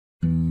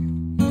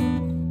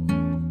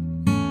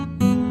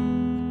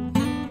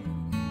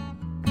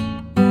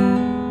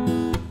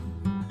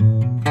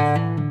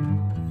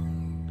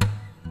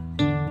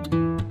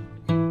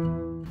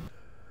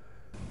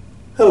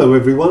Hello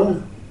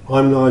everyone,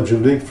 I'm Nigel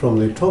Dick from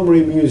the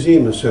Tomaree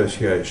Museum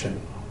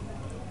Association.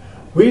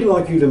 We'd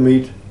like you to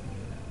meet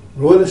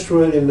Royal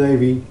Australian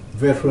Navy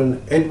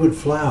veteran Edward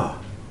Flower,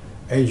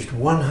 aged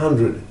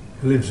 100,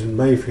 who lives in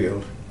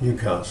Mayfield,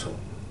 Newcastle.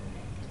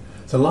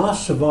 The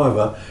last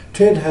survivor,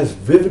 Ted has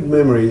vivid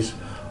memories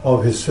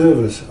of his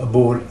service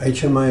aboard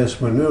HMAS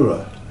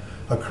Manoora,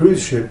 a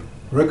cruise ship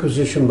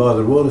requisitioned by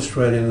the Royal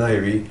Australian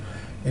Navy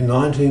in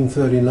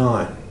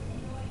 1939.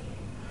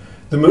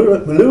 The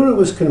Manoora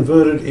was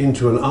converted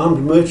into an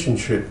armed merchant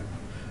ship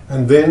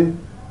and then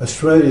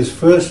Australia's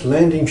first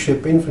landing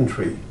ship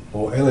infantry,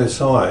 or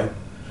LSI,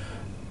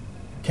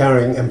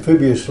 carrying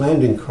amphibious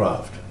landing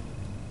craft.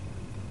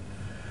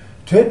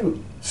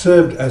 Ted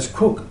served as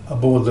cook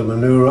aboard the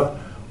Manoora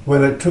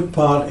when it took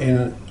part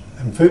in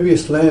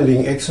amphibious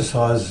landing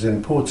exercises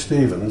in Port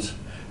Stephens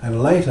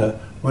and later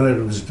when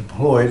it was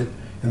deployed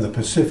in the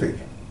Pacific.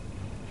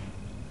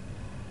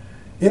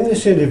 In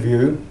this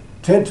interview,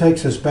 Ted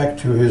takes us back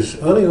to his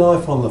early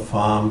life on the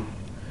farm,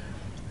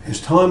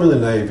 his time in the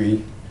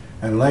Navy,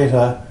 and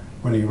later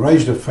when he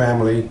raised a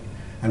family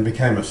and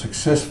became a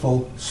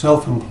successful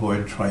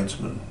self-employed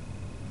tradesman.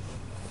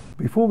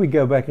 Before we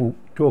go back and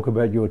talk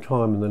about your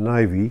time in the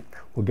Navy,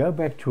 we'll go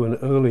back to an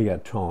earlier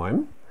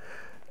time.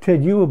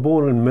 Ted, you were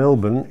born in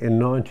Melbourne in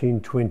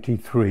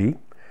 1923,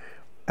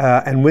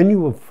 and when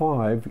you were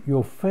 5,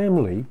 your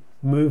family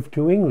moved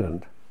to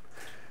England,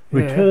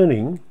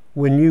 returning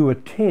when you were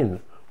 10.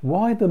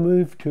 Why the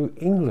move to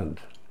England?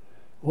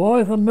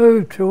 Why the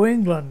move to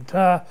England?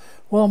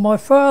 Well, my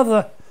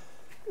father,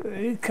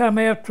 he came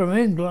out from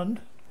England.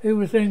 He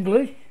was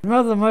English. His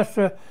mother must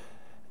have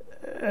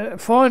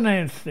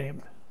financed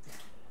him.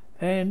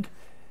 And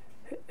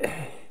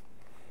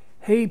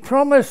he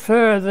promised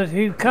her that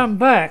he'd come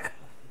back.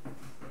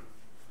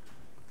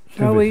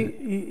 So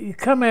he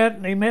come out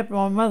and he met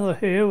my mother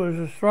here, who was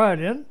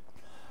Australian,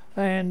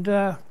 and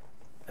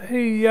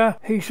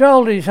he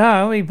sold his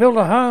home. He built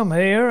a home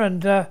here,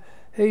 and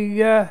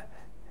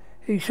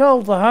he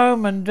sold the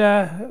home, and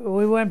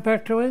we went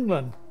back to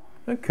England.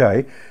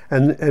 Okay,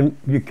 and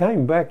you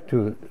came back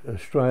to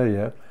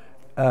Australia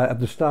at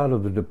the start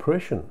of the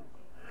Depression.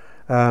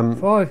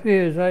 5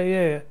 years,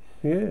 yeah.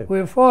 Yeah. We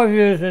were 5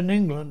 years in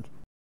England.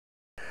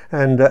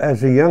 And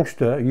as a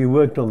youngster, you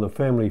worked on the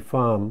family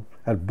farm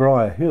at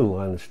Briar Hill,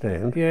 I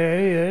understand. Yeah,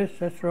 yes,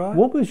 that's right.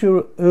 What was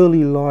your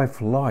early life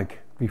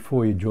like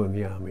before you joined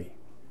the army?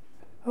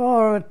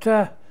 Oh,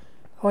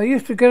 I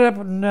used to get up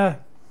and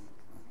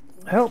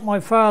help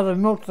my father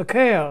milk the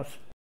cows,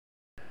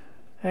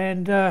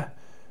 and then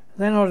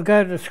I'd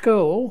go to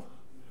school,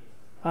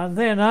 and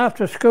then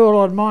after school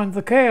I'd mind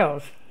the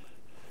cows,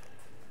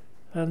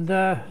 and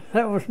that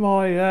was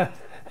my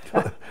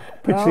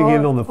pitching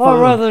in on the farm.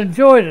 I rather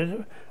enjoyed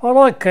it. I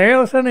like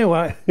cows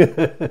anyway.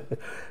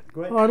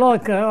 Great. I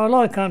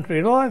like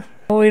country life.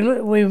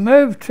 We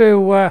moved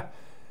to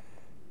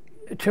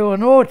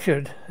an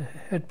orchard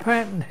at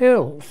Panton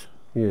Hills.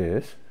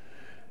 Yes.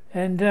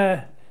 And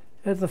at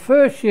the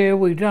first year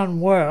we done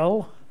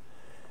well,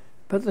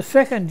 but the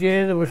second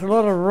year there was a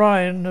lot of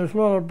rain, there was a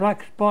lot of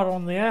black spot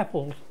on the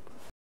apples,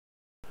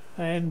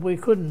 and we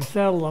couldn't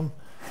sell them.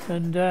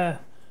 And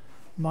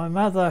my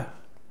mother,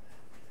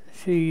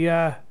 she's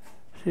a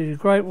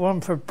great one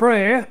for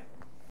prayer,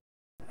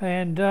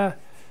 and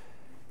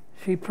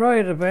she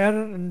prayed about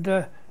it, and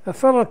a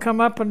fellow come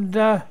up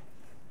and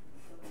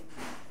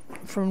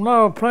from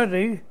Lower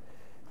Plenty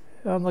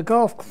on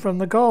from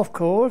the golf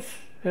course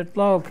at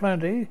Lower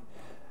Plenty,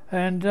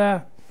 and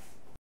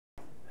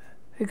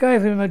he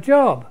gave him a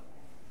job.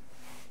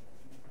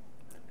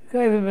 He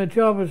gave him a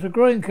job as a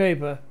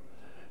greenkeeper.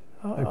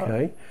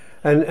 Okay,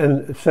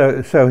 and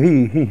so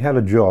he had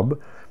a job.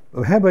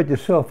 How about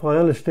yourself? I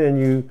understand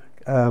you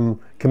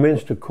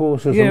commenced a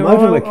course as a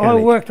motor mechanic. I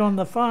worked on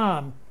the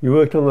farm. You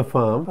worked on the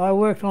farm? I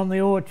worked on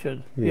the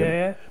orchard,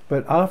 yeah.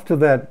 But after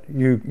that,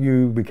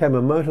 you became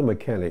a motor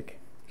mechanic,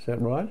 is that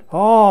right?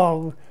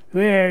 Oh,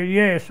 yeah,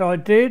 yes, I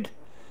did.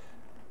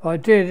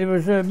 It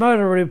was a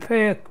motor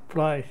repair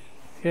place,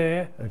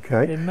 yeah,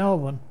 okay, in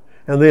Melbourne.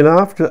 And then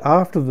after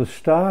the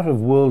start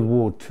of World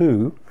War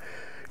II,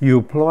 you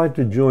applied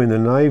to join the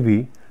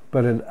Navy,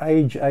 but at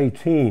age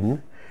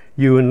 18,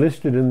 you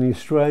enlisted in the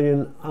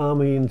Australian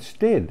Army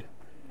instead.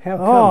 How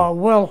come? Oh,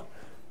 well,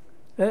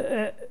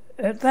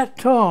 at that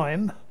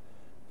time,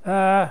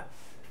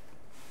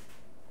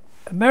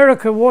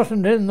 America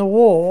wasn't in the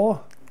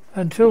war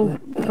until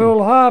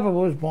Pearl Harbor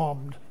was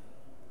bombed,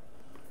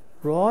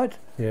 right?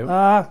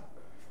 Yeah.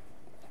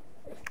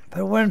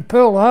 But when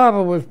Pearl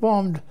Harbor was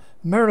bombed,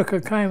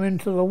 America came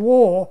into the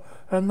war,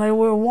 and they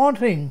were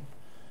wanting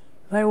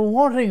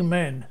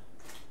men.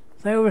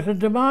 There was a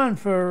demand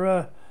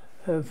for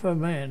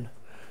men,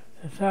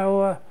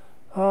 so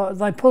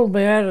they pulled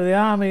me out of the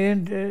army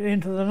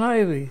into the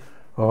Navy.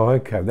 Oh,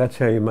 okay, that's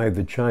how you made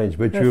the change.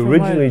 But you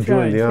originally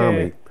joined the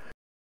army, yeah.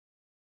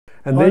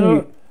 And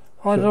then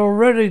I'd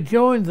already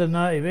joined the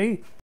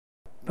Navy,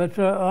 but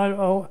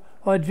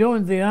I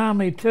joined the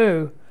army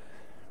too.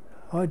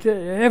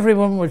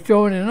 Everyone was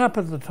joining up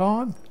at the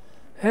time,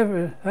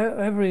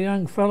 every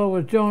young fellow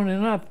was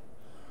joining up.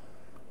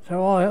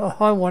 So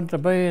I want to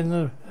be in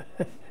the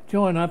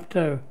join up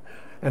too.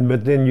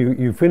 But then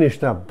you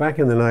finished up back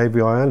in the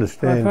Navy, I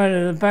understand. I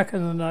finished back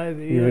in the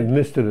Navy. You yeah.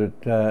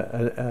 enlisted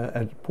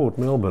at Port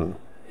Melbourne.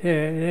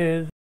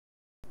 Yeah.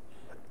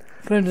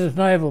 Flinders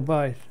Naval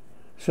Base.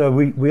 So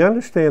we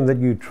understand that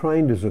you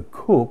trained as a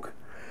cook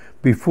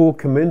before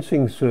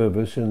commencing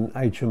service in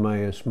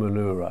HMAS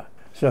Manoora.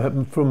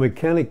 So from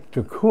mechanic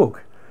to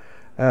cook,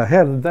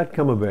 how did that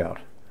come about?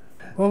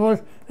 Well,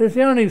 it's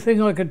the only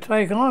thing I could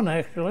take on,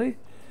 actually.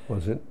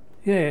 Was it?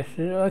 Yes,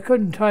 I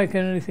couldn't take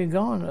anything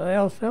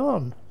else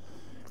on.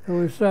 It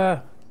was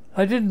I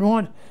didn't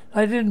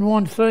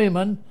want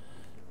seamen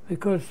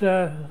because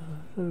they're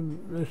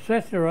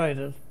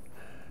saturated.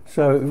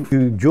 So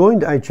you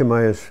joined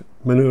HMAS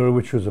Manoora,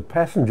 which was a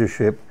passenger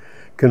ship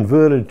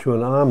converted to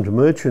an armed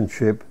merchant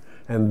ship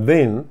and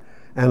then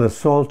an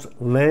assault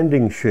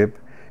landing ship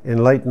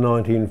in late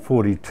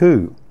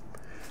 1942.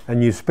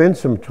 And you spent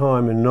some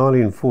time in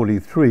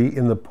 1943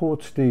 in the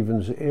Port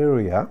Stephens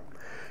area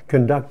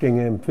conducting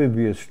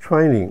amphibious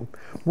training.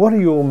 What are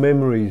your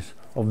memories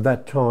of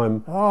that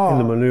time in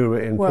the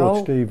Manoora in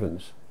Port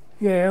Stephens?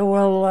 Yeah,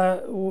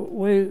 well,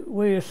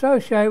 we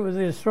associate with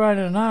the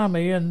Australian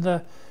Army and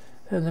the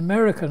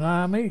American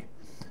Army,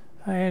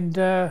 and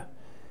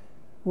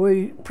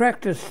we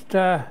practiced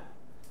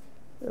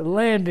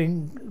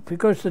landing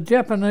because the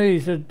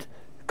Japanese had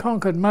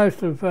conquered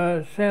most of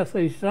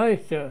Southeast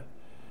Asia,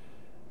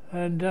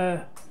 and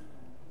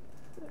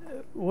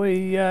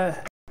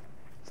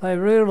they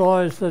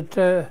realised that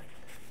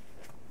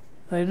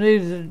they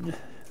needed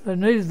the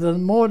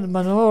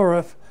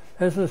Manoora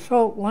as a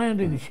assault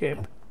landing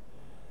ship.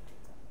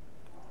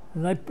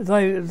 And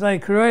they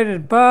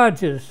created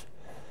barges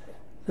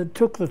that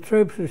took the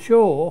troops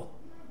ashore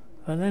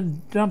and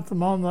then dumped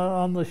them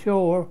on the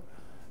shore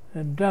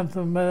and dumped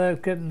them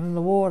without getting in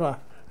the water.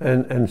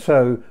 And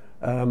so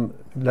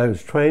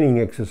those training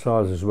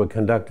exercises were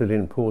conducted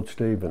in Port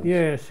Stephens?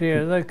 Yes,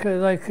 yeah,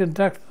 they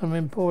conducted them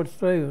in Port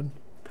Stephens.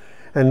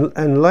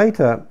 And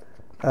later,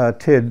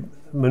 Ted,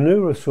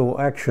 Manoora saw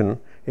action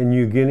in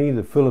New Guinea,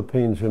 the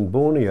Philippines and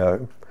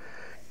Borneo.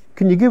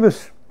 Can you give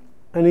us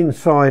an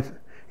insight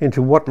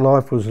into what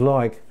life was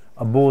like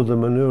aboard the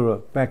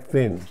Manoora back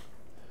then?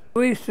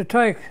 We used to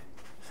take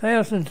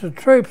thousands of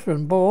troops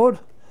on board,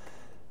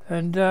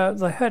 and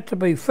they had to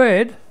be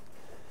fed,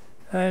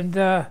 and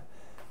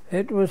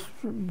it was,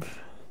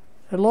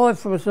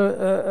 life was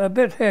a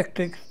bit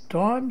hectic at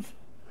times.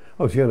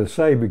 I was going to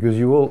say, because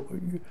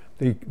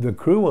the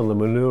crew on the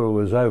Manoora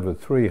was over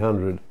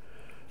 300.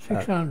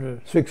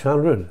 600.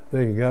 600,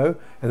 there you go.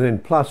 And then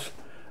plus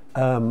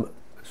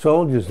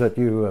soldiers that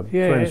you were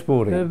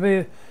transporting. There'd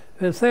be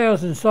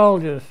 1,000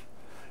 soldiers.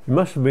 You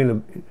must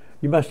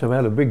have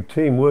had a big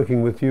team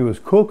working with you as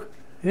cook.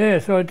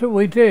 Yes,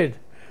 we did.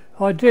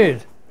 I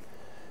did.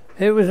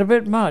 It was a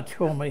bit much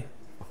for me.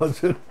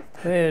 Was it?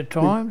 Yeah, at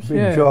times.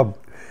 Big job.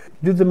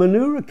 Did the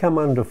Manoora come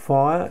under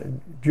fire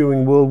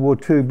during World War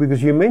II?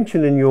 Because you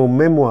mentioned in your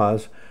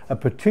memoirs a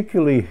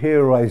particularly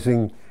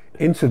hair-raising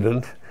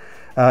incident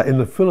in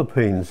the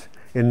Philippines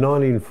in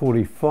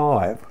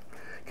 1945.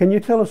 Can you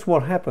tell us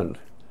what happened?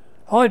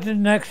 I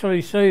didn't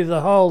actually see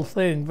the whole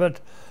thing, but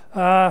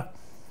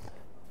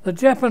the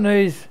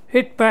Japanese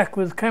hit back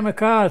with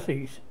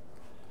kamikazes.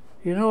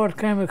 You know what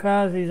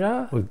kamikazes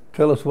are? Well,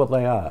 tell us what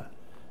they are.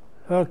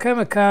 Well,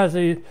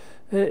 kamikaze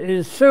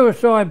is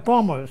suicide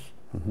bombers.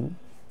 Mm-hmm.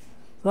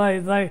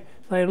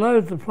 They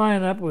load the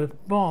plane up with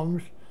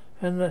bombs,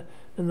 and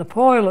the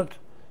pilot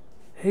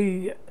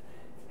he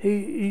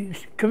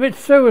commits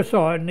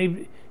suicide,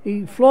 and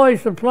he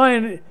flies the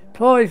plane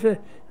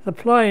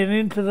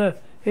into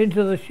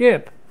the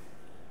ship.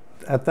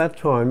 At that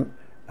time,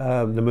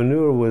 the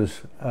Manoora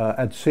was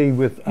at sea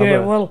with other... Yeah,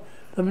 well,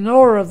 the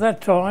Manoora at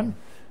that time,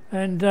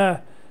 and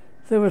there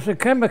was a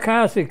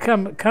kamikaze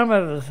come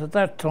at us at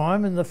that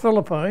time in the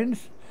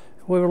Philippines.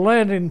 We were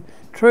landing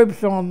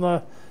troops on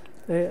the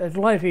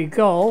Atlantic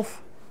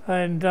Gulf,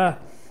 and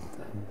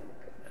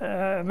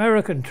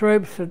American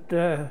troops at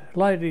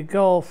Atlantic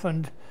Gulf,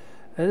 and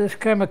this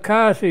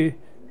kamikaze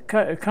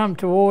come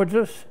towards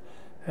us,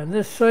 and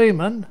this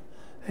seaman,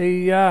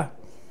 he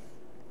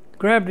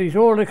grabbed his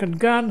Oerlikon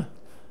gun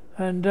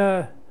and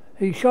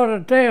he shot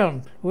it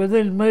down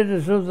within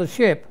metres of the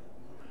ship.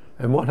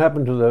 And what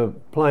happened to the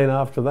plane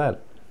after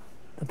that?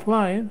 The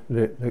plane?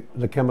 The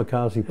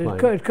kamikaze plane?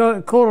 It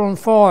caught on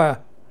fire.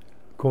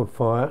 Caught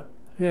fire?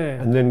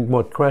 Yeah. And then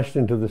what, crashed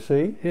into the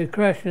sea? It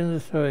crashed in the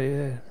sea,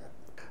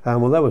 yeah.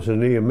 Well, that was a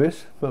near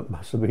miss, but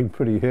must have been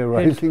pretty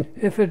hair-raising.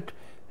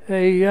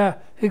 He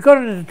got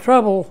into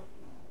trouble.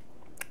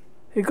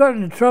 He got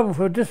into trouble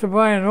for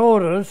disobeying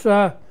orders.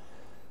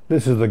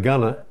 This is the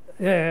gunner.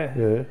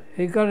 Yeah.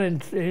 He got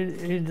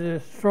into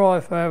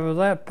strife over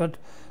that, but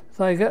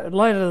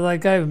later they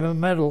gave him a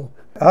medal.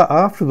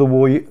 After the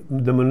war,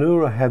 the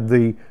Manoora had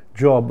the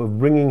job of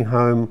bringing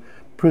home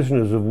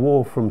prisoners of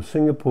war from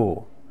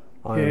Singapore,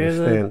 I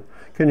understand.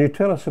 Can you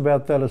tell us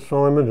about that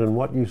assignment and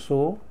what you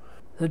saw?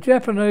 The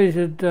Japanese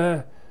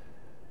had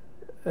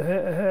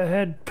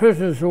had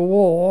prisoners of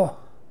war,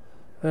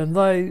 and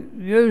they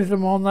used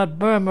them on that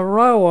Burma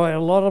Railway, a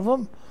lot of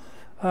them,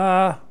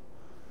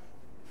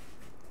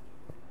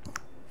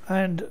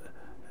 and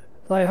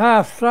they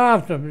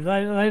half-starved them.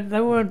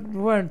 They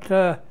weren't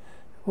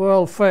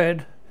well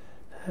fed,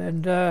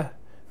 and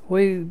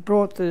we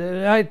brought the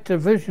 8th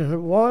Division, it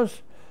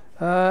was,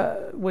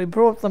 we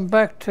brought them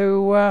back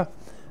to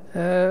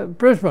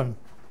Brisbane.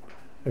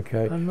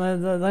 Okay. And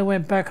they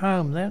went back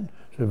home then.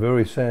 So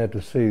very sad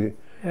to see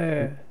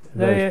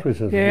those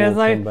prisoners of war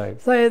come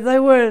back. They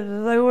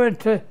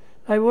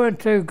weren't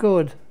too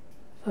good.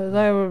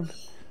 They'd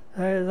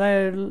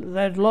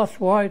lost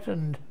weight,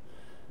 and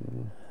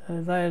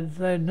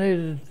they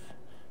needed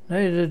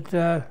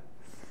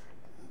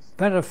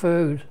better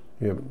food.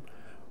 Yep.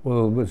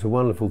 Well, it's a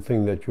wonderful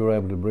thing that you're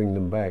able to bring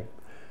them back.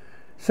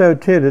 So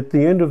Ted, at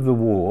the end of the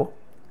war,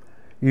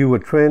 you were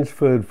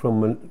transferred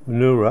from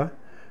Manoora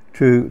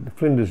to the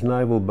Flinders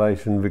Naval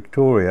Base in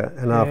Victoria,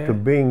 and after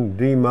being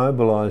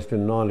demobilised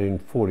in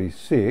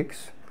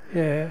 1946,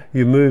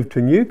 you moved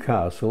to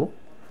Newcastle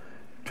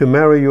to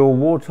marry your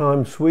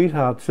wartime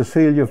sweetheart,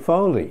 Cecilia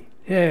Foley.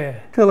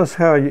 Yeah. Tell us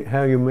how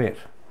you met.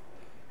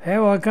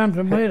 How I come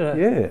to meet her?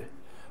 Yeah.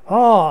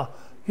 Oh,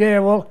 yeah,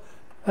 well,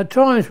 at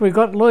times we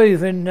got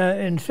leave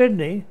in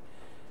Sydney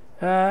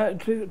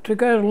to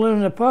go to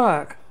Luna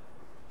Park.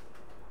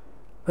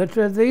 But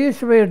there used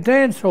to be a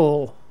dance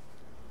hall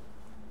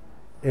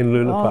in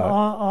Luna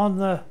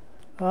Park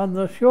on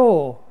the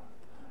shore,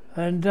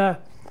 and I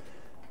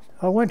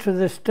went to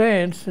this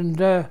dance,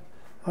 and I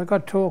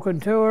got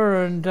talking to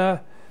her, and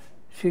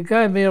she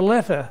gave me a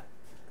letter,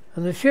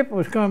 and the ship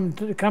was coming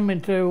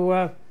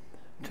to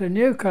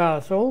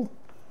Newcastle,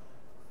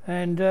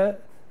 and I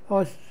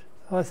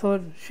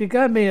thought, she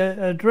gave me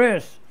an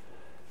address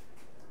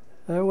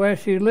where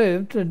she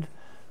lived, and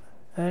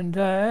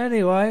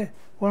anyway,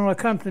 when I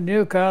come to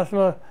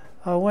Newcastle,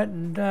 I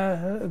went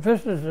and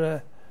visited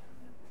her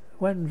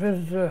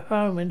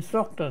home in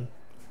Stockton.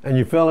 And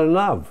you fell in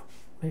love?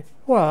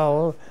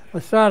 Well, I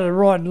started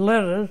writing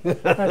letters.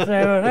 That's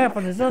how it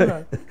happened, isn't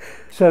it?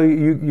 So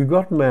you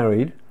got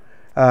married,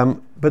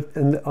 but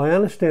I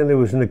understand there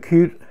was an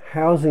acute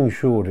housing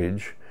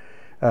shortage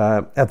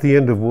at the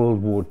end of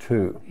World War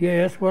II.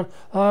 Yes, well,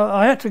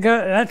 I had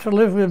to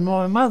live with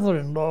my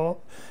mother-in-law,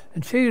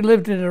 and she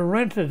lived in a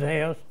rented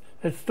house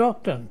at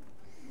Stockton,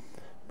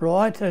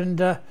 right?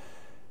 And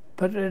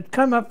but it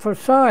came up for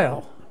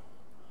sale,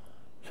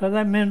 so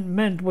that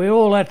meant we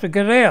all had to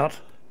get out.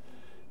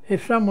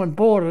 If someone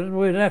bought it,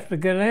 we'd have to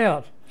get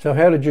out. So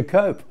how did you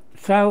cope?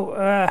 So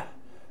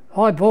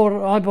I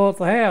bought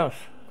the house.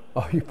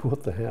 Oh, you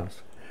bought the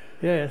house?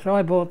 Yes,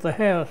 I bought the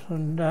house,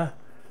 and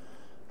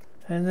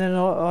then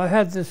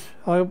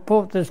I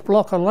bought this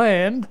block of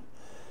land,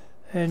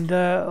 and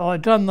I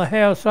done the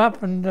house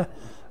up, and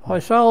I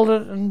sold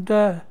it, and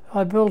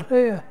I built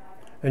here.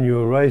 And you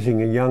were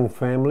raising a young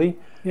family?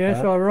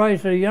 Yes, I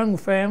raised a young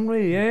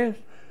family, yes.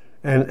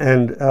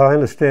 And I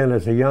understand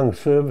as a young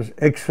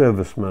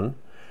ex-serviceman,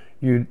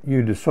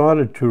 you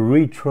decided to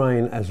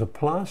retrain as a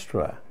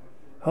plasterer.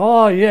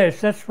 Oh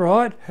yes, that's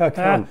right. How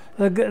come?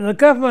 The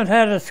government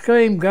had a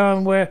scheme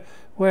going where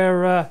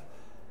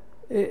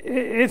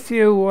if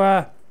you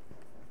were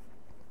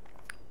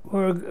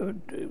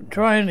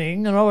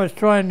training, and I was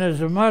trained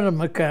as a motor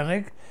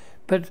mechanic,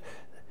 but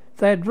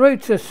they'd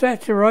reached a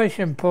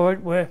saturation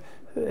point where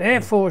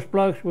Air Force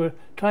blokes were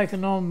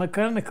taking on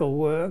mechanical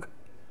work.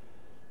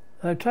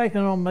 They'd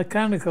taken on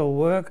mechanical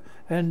work,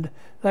 and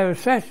they were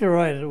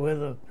saturated with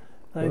them.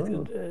 They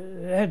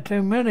had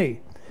too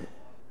many.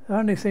 The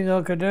only thing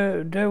I could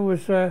do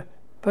was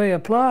be a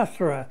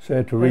plasterer. So you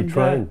had to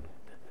retrain.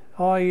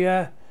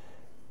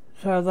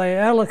 So they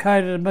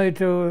allocated me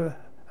to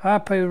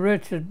R.P.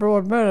 Rich at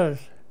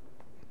Broadmeadows.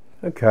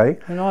 Okay.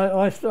 And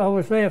I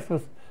was there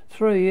for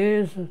 3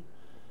 years.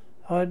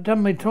 I'd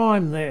done my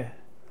time there.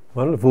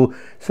 Wonderful.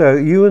 So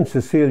you and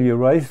Cecilia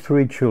raised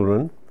 3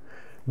 children,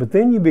 but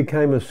then you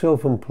became a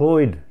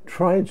self-employed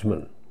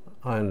tradesman,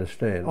 I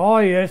understand. Oh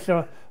yes,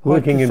 I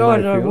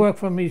decided I'd work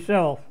for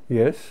myself.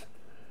 Yes.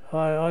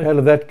 How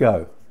did that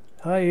go?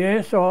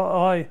 Yes,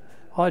 I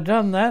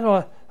done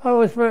that. I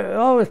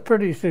was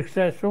pretty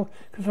successful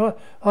because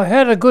I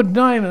had a good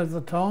name at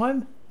the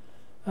time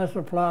as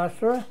a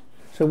plasterer.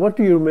 So what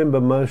do you remember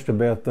most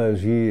about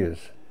those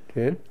years,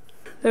 Ted?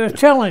 They were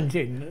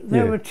challenging.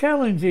 They were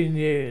challenging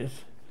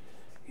years.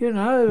 You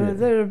know,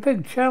 they're a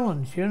big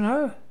challenge, you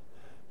know.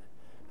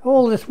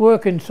 All this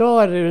work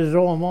inside is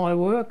all my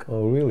work.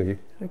 Oh, really?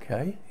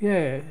 Okay.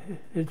 Yeah,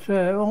 it's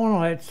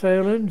ornate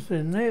ceilings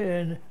in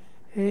there,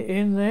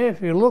 in there if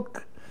you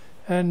look,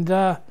 and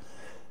I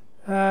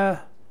had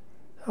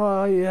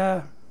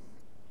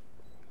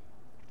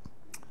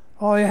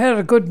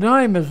a good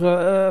name as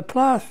a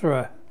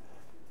plasterer.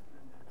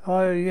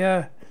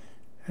 And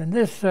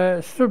this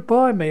stood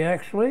by me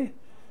actually.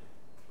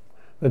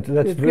 That's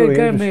it very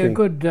gave interesting. me a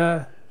good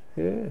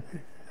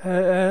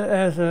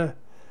as a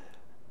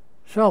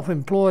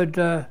self-employed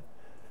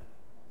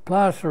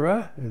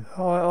plasterer.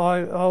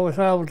 I was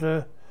able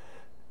to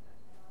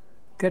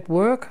get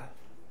work,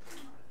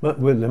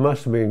 Well, there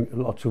must have been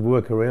lots of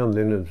work around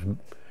then as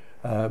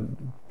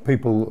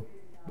people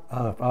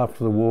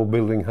after the war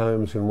building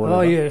homes and whatever.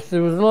 Oh yes,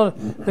 there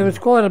was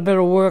quite a bit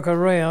of work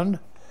around,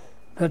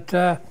 but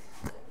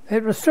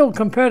it was still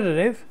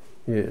competitive.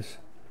 Yes.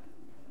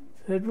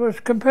 It was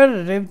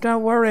competitive,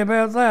 don't worry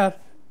about that.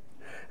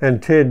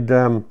 And Ted,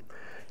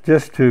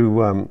 just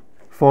to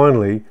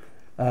finally,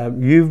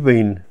 you've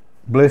been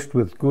blessed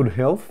with good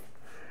health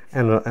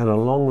and a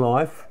long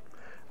life.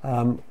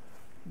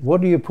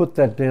 What do you put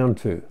that down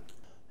to?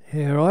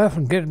 Yeah, I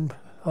often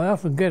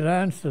get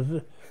asked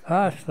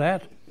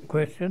that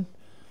question.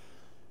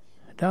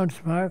 Don't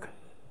smoke.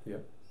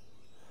 Yep.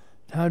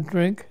 Don't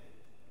drink.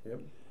 Yep.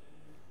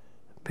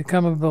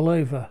 Become a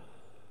believer.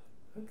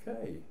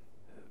 Okay.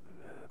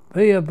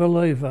 Be a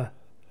believer.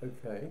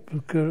 Okay.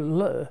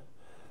 Because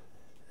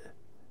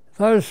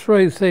those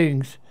three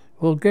things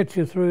will get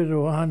you through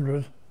to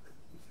 100.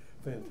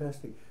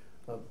 Fantastic.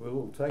 We'll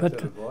all take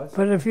that advice.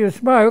 But if you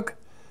smoke,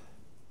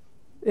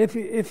 if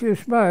you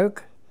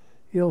smoke,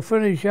 you'll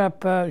finish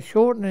up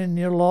shortening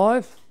your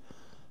life,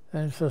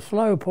 and it's a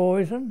slow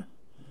poison.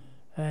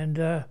 And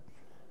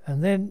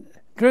then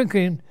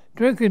drinking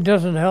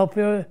doesn't help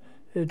you.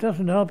 It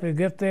doesn't help you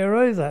get there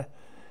either.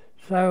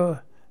 So,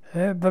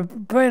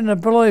 but being a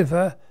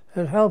believer,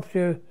 it helps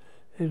you.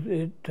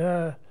 It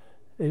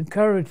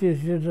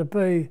encourages you to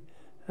be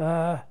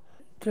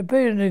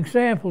an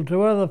example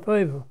to other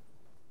people.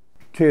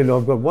 Ted,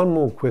 I've got one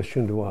more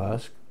question to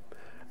ask.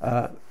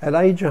 At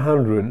age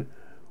 100,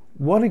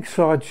 what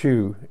excites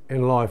you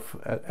in life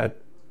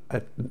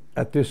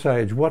at this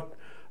age? What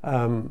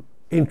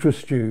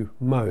interests you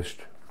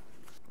most?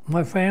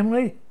 My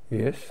family.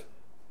 Yes.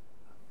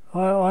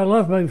 I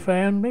love my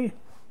family.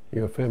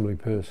 You're a family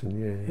person,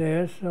 yeah.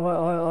 Yes,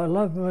 I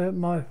love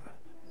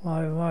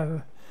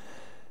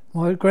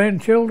my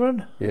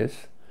grandchildren.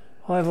 Yes.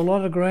 I have a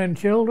lot of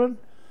grandchildren.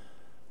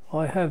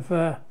 I have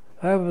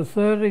over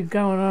 30,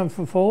 going on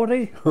for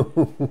 40.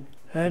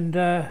 And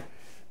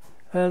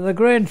the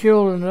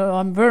grandchildren,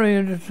 I'm very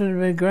interested in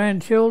my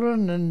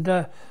grandchildren, and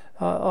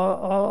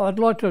I'd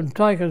like to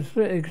take an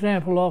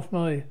example off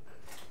me.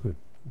 Good.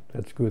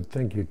 That's good.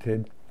 Thank you,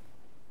 Ted.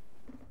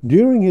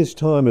 During his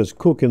time as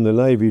cook in the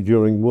Navy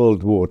during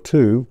World War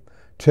II,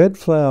 Ted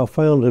Flower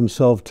found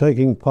himself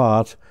taking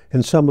part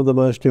in some of the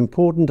most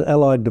important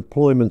Allied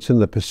deployments in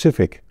the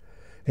Pacific,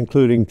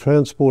 including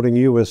transporting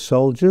US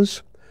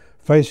soldiers,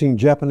 facing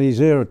Japanese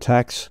air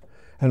attacks,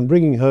 and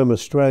bringing home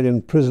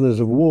Australian prisoners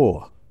of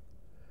war.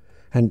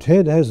 And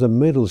Ted has the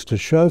medals to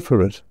show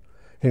for it,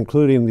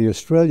 including the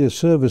Australia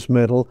Service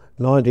Medal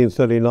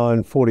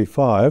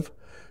 1939-45,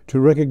 to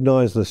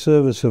recognise the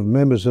service of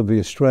members of the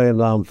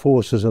Australian Armed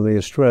Forces and the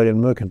Australian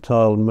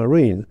Mercantile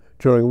Marine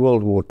during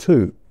World War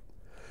II.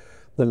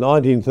 The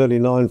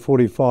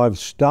 1939-45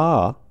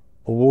 Star,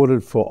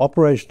 awarded for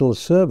operational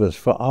service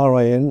for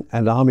RAN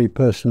and Army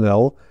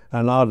personnel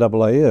and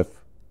RAAF.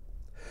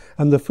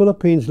 And the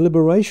Philippines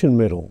Liberation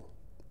Medal.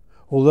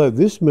 Although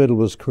this medal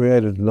was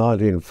created in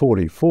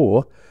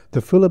 1944,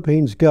 the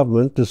Philippines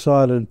government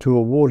decided to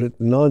award it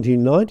in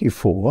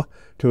 1994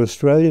 to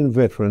Australian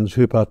veterans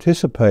who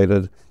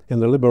participated in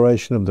the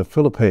liberation of the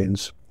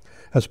Philippines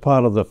as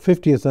part of the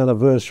 50th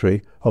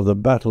anniversary of the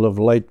Battle of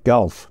Leyte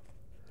Gulf.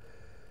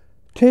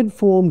 Ted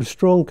formed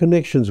strong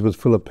connections with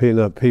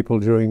Filipino people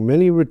during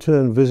many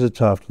return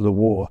visits after the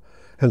war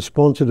and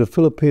sponsored a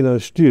Filipino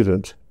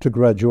student to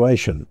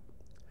graduation.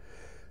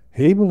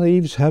 He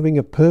believes having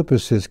a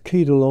purpose is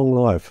key to long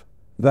life.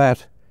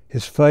 That,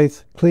 his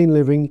faith, clean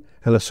living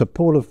and a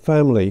supportive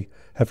family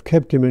have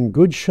kept him in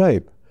good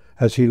shape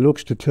as he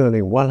looks to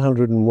turning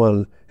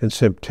 101 in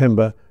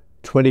September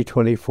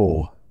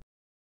 2024.